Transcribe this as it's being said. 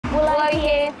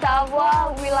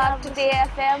Today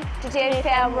FM, Today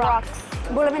FM rocks.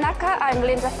 Bulaminaka, I'm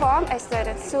Linda Form. I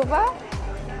studied Suva.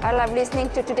 I love listening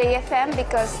to Today FM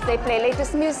because they play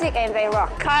latest music and they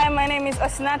rock. Hi, my name is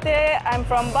Osnate. I'm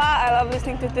from Ba. I love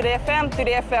listening to Today FM.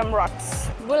 Today FM rocks.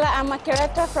 Bula, I'm a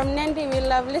curator from Nandi. We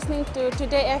love listening to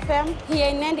Today FM. Here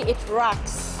in Nandi, it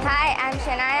rocks. Hi, I'm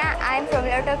Shania. I'm from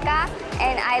Lotoka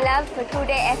and I love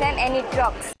Today FM and it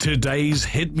rocks. Today's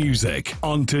hit music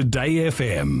on Today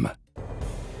FM.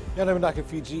 Yanamindaka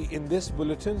Fiji, in this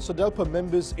bulletin, SODELPA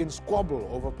members in squabble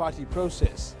over party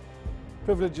process.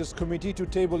 Privileges Committee to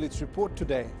table its report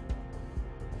today.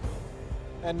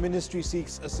 And Ministry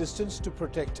seeks assistance to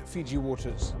protect Fiji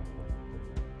waters.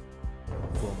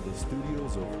 From the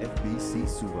studios of FBC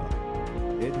Suva,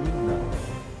 Edwin Nunn.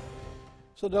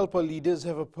 SODELPA leaders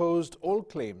have opposed all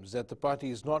claims that the party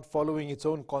is not following its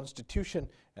own constitution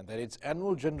and that its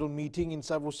annual general meeting in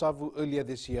Savu earlier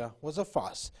this year was a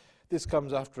farce. This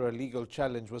comes after a legal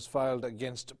challenge was filed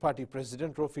against party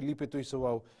president Rofilipe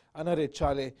Tuisawau, Anare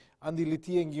Chale, Andi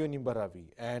Litiengioni Baravi,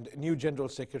 and new General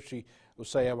Secretary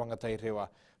Usaya Wangatairewa.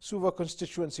 Suva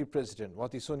constituency president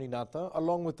Wati Soni Nata,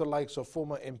 along with the likes of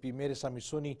former MP Meresami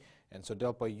Soni and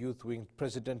SODELPA Youth Wing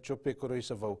President Chope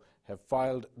Koroisavau, have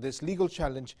filed this legal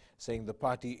challenge, saying the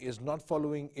party is not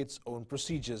following its own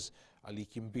procedures. Ali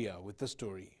Kimbia with the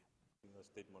story.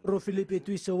 Rofilipe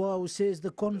Tuisawau says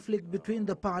the conflict between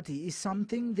the party is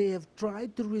something they have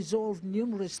tried to resolve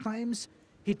numerous times,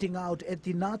 hitting out at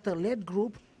the Nata-led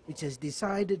group, which has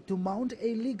decided to mount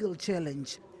a legal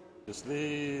challenge. Yes,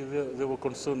 there were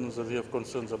concerns, they have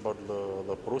concerns about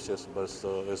the process, but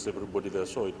as everybody there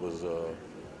saw, it was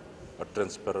a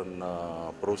transparent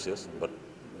process, but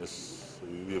as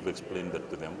we have explained that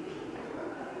to them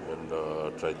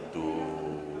and tried to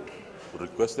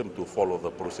request them to follow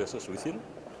the processes within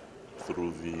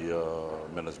through the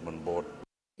management board.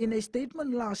 In a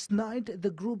statement last night, the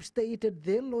group stated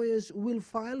their lawyers will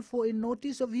file for a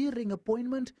notice of hearing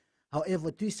appointment.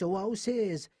 However, Tuisawau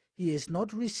says he has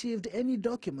not received any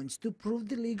documents to prove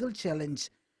the legal challenge.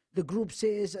 The group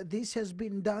says this has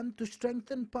been done to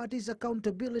strengthen party's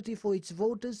accountability for its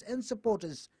voters and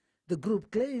supporters. The group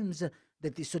claims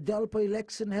that the SODELPA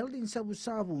election held in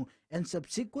Savu and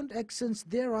subsequent actions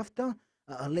thereafter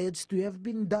are alleged to have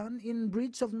been done in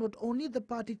breach of not only the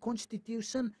party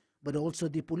constitution but also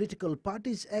the Political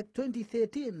Parties Act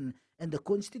 2013 and the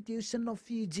Constitution of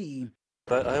Fiji.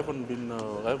 I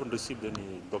haven't received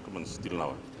any documents till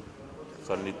now,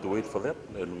 so I need to wait for that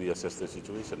and we assess the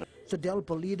situation.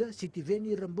 SODELPA leader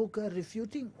Sitiveni Rambuka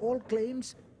refuting all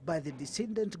claims by the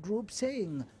dissident group,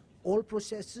 saying all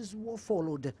processes were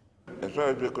followed. As far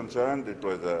as we're concerned, it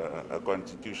was a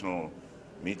constitutional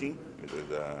meeting. It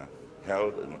was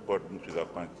held in accordance with our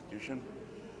constitution,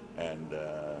 and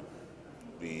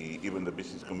even the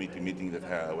business committee meeting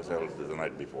that was held the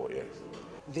night before, yes.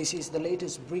 This is the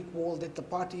latest brick wall that the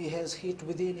party has hit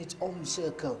within its own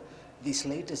circle. This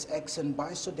latest action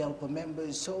by SODELPA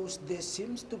members shows there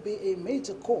seems to be a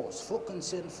major cause for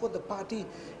concern for the party,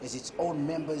 as its own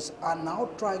members are now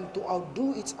trying to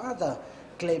outdo each other,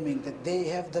 claiming that they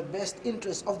have the best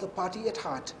interests of the party at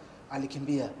heart. Ali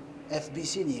Kimbia,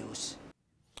 FBC News.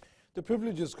 The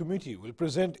Privileges Committee will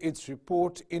present its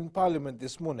report in Parliament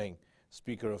this morning.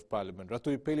 Speaker of Parliament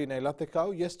Ratuipeli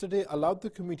Nailathekau yesterday allowed the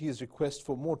committee's request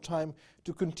for more time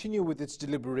to continue with its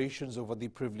deliberations over the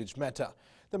privilege matter.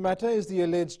 The matter is the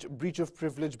alleged breach of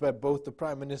privilege by both the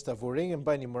Prime Minister Voreqe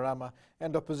Bainimarama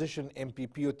and opposition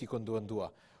MP Pio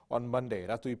Tikondeandua. On Monday,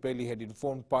 Ratuipeli had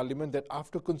informed Parliament that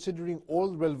after considering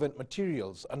all relevant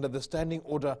materials under the standing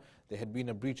order, there had been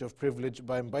a breach of privilege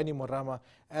by Bainimarama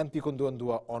and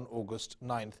Tikondeandua on August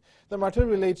 9th. The matter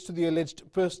relates to the alleged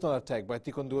personal attack by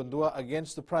Tikondeandua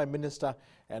against the Prime Minister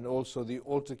and also the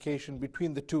altercation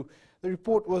between the two. The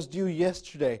report was due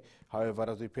yesterday. However,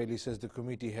 Ratuipeli says the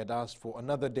committee had asked for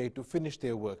another day to finish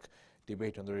their work.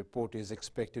 Debate on the report is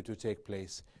expected to take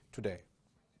place today.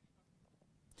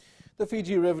 The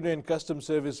Fiji Revenue and Customs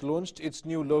Service launched its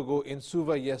new logo in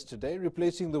Suva yesterday,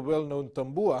 replacing the well-known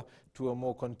tambua to a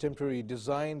more contemporary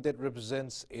design that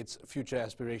represents its future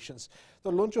aspirations.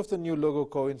 The launch of the new logo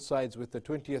coincides with the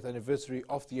 20th anniversary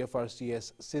of the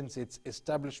FRCS since its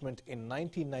establishment in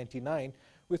 1999,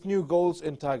 with new goals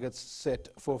and targets set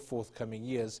for forthcoming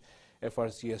years.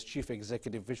 FRCS Chief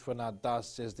Executive Vishwanath Das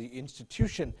says the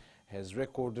institution has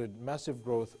recorded massive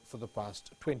growth for the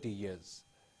past 20 years.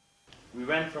 We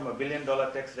went from $1 billion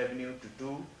tax revenue to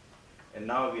 2, and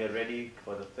now we are ready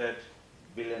for the third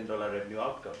 $1 billion revenue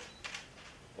outcome.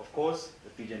 Of course, the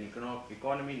Fijian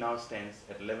economy now stands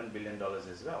at $11 billion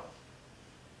as well.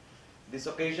 This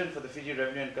occasion for the Fiji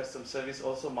Revenue and Customs Service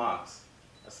also marks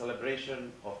a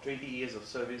celebration of 20 years of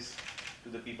service to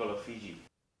the people of Fiji.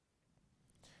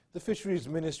 The Fisheries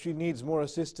Ministry needs more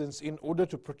assistance in order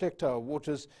to protect our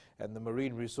waters and the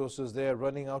marine resources there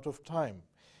running out of time.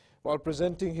 While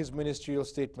presenting his ministerial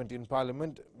statement in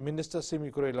Parliament, Minister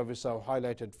Semikore Lavisau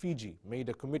highlighted Fiji made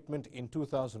a commitment in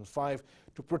 2005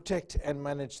 to protect and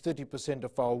manage 30%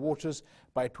 of our waters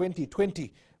by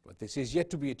 2020, but this is yet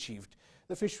to be achieved.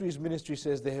 The Fisheries Ministry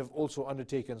says they have also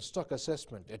undertaken stock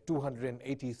assessment at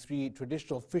 283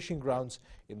 traditional fishing grounds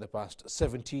in the past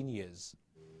 17 years.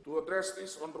 To address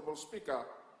this, Honourable Speaker,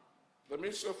 the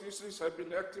Ministry of Fisheries have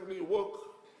been actively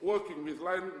working with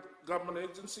line government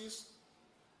agencies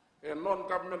and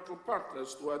non-governmental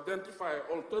partners to identify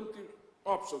alternative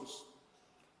options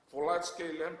for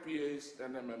large-scale MPAs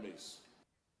and MMAs.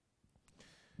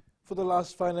 For the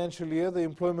last financial year, the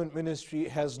Employment Ministry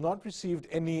has not received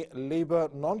any labour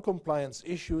non-compliance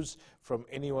issues from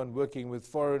anyone working with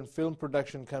foreign film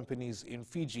production companies in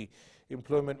Fiji.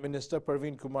 Employment Minister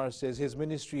Parveen Kumar says his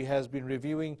ministry has been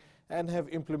reviewing and have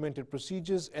implemented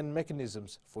procedures and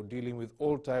mechanisms for dealing with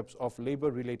all types of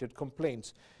labour-related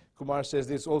complaints. Kumar says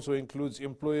this also includes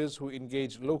employers who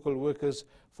engage local workers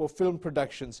for film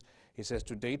productions. He says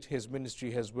to date, his ministry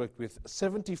has worked with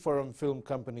 70 foreign film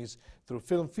companies through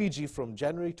Film Fiji from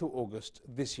January to August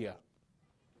this year.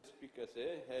 Speakers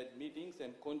had meetings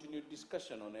and continued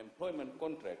discussion on employment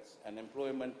contracts and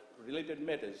employment-related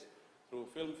matters through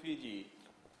Film Fiji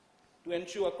to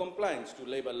ensure compliance to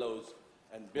labour laws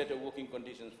and better working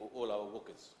conditions for all our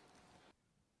workers.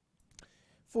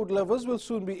 Food lovers will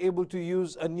soon be able to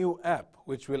use a new app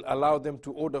which will allow them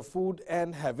to order food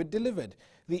and have it delivered.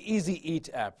 The Easy Eat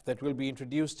app that will be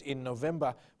introduced in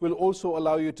November will also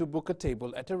allow you to book a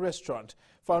table at a restaurant.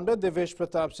 Founder Devesh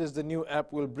Pratap says the new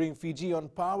app will bring Fiji on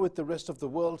par with the rest of the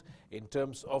world in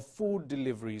terms of food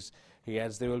deliveries. He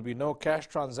adds there will be no cash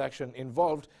transaction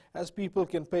involved as people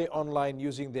can pay online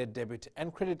using their debit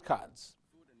and credit cards.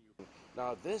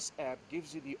 Now this app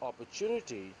gives you the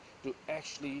opportunity to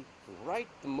actually, right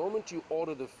the moment you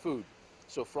order the food,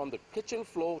 so from the kitchen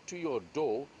floor to your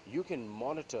door, you can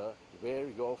monitor where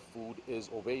your food is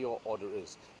or where your order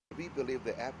is. We believe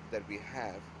the app that we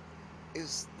have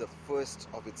is the first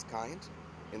of its kind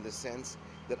in the sense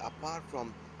that apart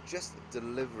from just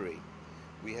delivery,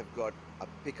 we have got a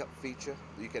pickup feature.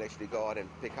 You can actually go out and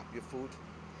pick up your food.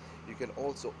 You can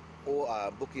also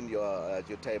book in your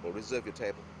table, reserve your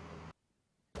table.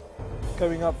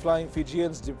 Coming up, flying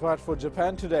Fijians depart for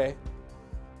Japan today,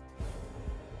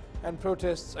 and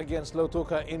protests against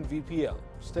Lautoka in VPL.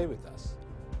 Stay with us.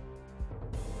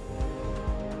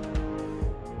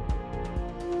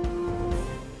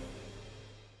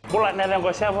 Bula na lang ko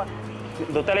siya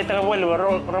do tali taga wali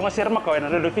ro sirma ko na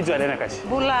do Fiji na kasi.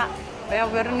 Bula eu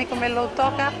verni come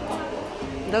Lautoka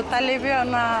do tali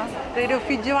na Radio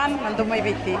Fiji wan ando mai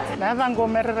biti. Na zango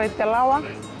merre telawa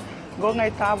go ngai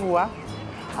tabua.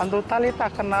 Ando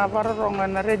talita kana varronga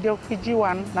na Radio Fiji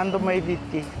wan nando mai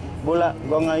viti. Bola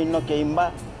gonga ino ke imba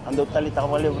ando talita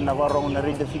wale na varronga na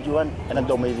Radio Fiji wan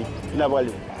nando mai viti. Na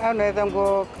wale. Ano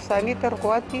dango saniter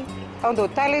kwati ando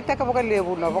talita ka boka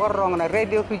lebu na varronga na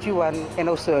Radio Fiji wan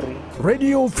eno sorry.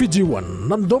 Radio Fiji wan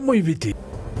nando mai viti.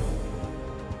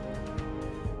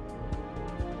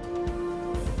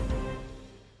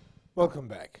 Welcome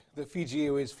back. The Fiji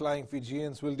Airways Flying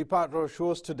Fijians will depart our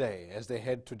shores today as they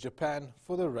head to Japan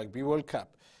for the Rugby World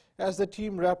Cup. As the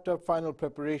team wrapped up final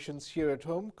preparations here at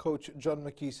home, Coach John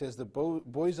McKee says the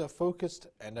boys are focused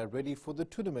and are ready for the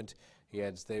tournament. He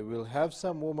adds they will have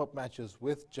some warm-up matches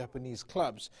with Japanese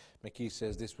clubs. McKee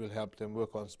says this will help them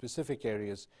work on specific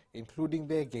areas, including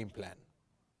their game plan.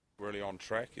 Really on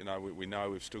track. You know, we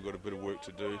know we've still got a bit of work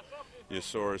to do. You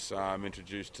saw us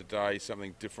introduce today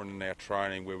something different in our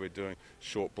training where we're doing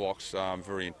short blocks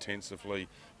very intensively,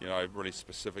 you know, really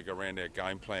specific around our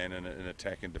game plan in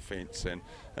attack and defence, and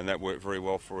that worked very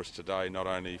well for us today, not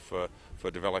only for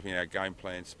developing our game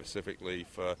plan specifically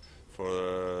for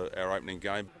our opening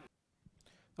game.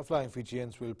 The Flying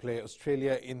Fijians will play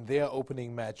Australia in their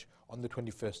opening match on the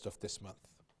 21st of this month.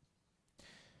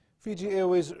 Fiji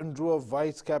Airways Ndrua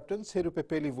Vice-Captain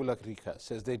Serupepeli Vulakrika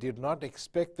says they did not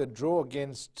expect the draw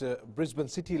against Brisbane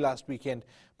City last weekend,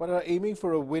 but are aiming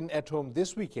for a win at home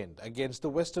this weekend against the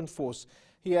Western Force.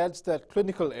 He adds that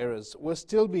clinical errors were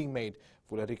still being made.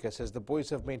 Vulakrika says the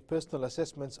boys have made personal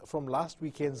assessments from last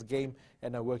weekend's game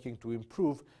and are working to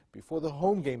improve before the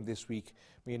home game this week.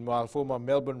 Meanwhile, former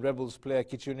Melbourne Rebels player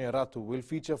Kichunia Ratu will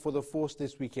feature for the Force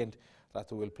this weekend.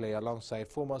 Ratu will play alongside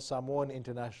former Samoan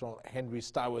international Henry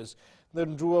Stowers. The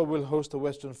Ndrua will host the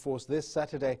Western Force this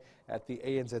Saturday at the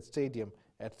ANZ Stadium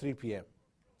at 3 p.m.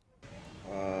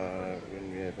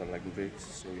 When we have like breaks,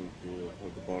 so we need to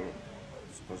hold the ball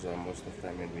because most of the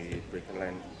time when we break a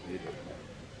line, we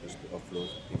used to offload,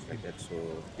 things like that. So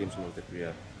teams know that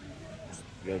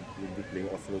we'll be playing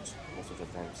offloads most of the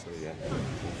time. So yeah,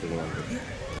 we're feeling on that.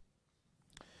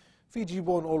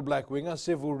 Fiji-born All Black winger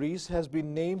Sevu Reece has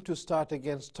been named to start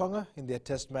against Tonga in their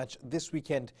test match this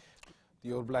weekend.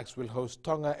 The All Blacks will host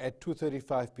Tonga at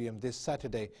 2:35 p.m. this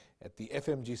Saturday at the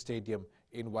FMG Stadium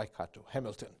in Waikato,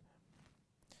 Hamilton.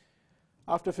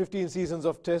 After 15 seasons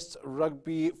of Test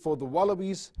rugby for the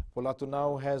Wallabies, Polatu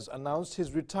now has announced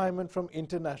his retirement from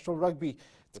international rugby.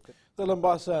 The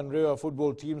Lambasa and Rewa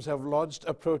football teams have lodged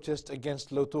a protest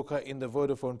against Lautoka in the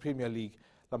Vodafone Premier League.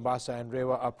 Lambasa and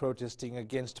Rewa are protesting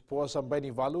against Puasa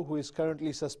Bainivalu, who is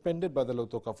currently suspended by the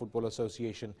Lautoka Football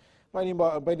Association.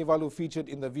 Bainivalu featured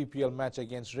in the VPL match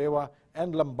against Rewa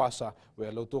and Lambasa,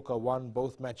 where Lautoka won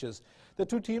both matches. The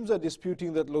two teams are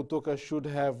disputing that Lautoka should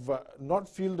have not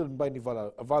fielded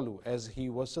Bainivalu as he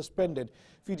was suspended.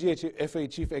 Fiji FA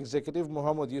Chief Executive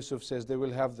Muhammad Yusuf says they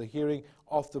will have the hearing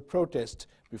of the protest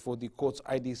before the court's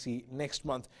IDC next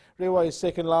month. Rewa is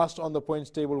second last on the points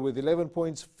table with 11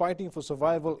 points, fighting for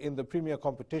survival in the Premier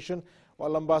competition,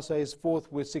 while Lambasa is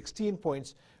fourth with 16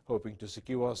 points, hoping to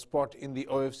secure a spot in the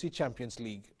OFC Champions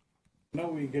League. Now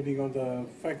we're getting all the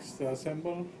facts to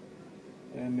assemble,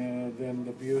 and then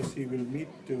the BOC will meet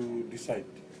to decide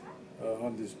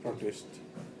on this protest.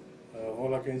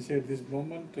 All I can say at this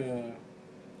moment,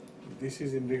 this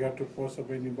is in regard to Puasa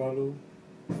Bainivalu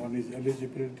on his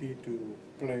eligibility to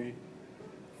play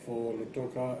for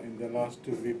Lautoka in the last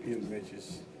two VPL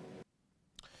matches.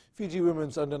 Fiji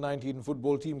women's under-19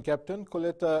 football team captain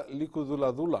Koleta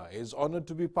Likuduladula is honoured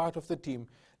to be part of the team.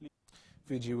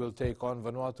 Fiji will take on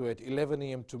Vanuatu at 11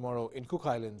 a.m. tomorrow in Cook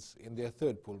Islands in their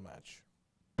third pool match.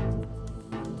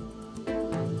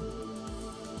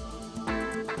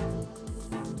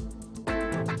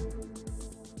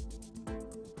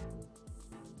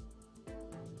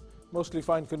 Mostly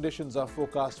fine conditions are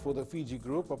forecast for the Fiji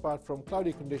group, apart from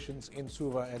cloudy conditions in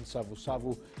Suva and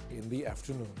Savu-Savu in the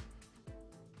afternoon.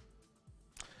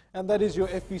 And that is your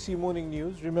FBC Morning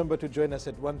News. Remember to join us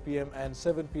at 1 p.m. and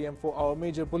 7 p.m. for our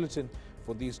major bulletin.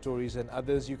 For these stories and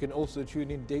others, you can also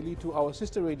tune in daily to our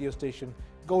sister radio station,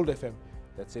 Gold FM.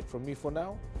 That's it from me for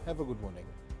now. Have a good morning.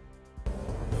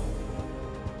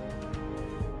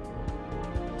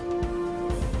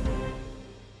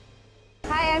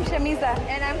 Hi, I'm Shamiza.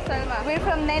 And I'm Salma. We're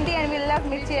from Nandi and we love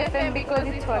Mirchi FM because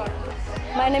it's hot.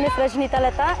 My name is Rajnita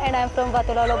Lata and I'm from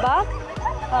Vatulaloba.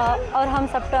 और हम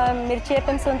सब मिर्ची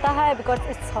FM सुनता है because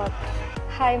it's hot.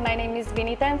 Hi, my name is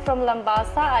Vinita. I'm from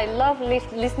Lambasa. I love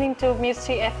listening to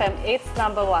Mirchi FM. It's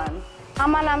number one.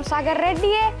 हमारा नाम सागर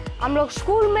रेड्डी है. हम लोग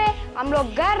स्कूल में, हम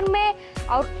लोग घर में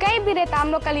और कहीं भी रहता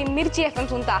हम लोग कल मिर्ची FM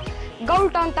सुनता.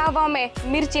 गोल्ड टाउन तावा में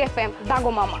मिर्ची FM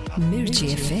दागो मामा.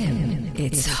 Mirchi FM,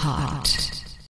 it's hot.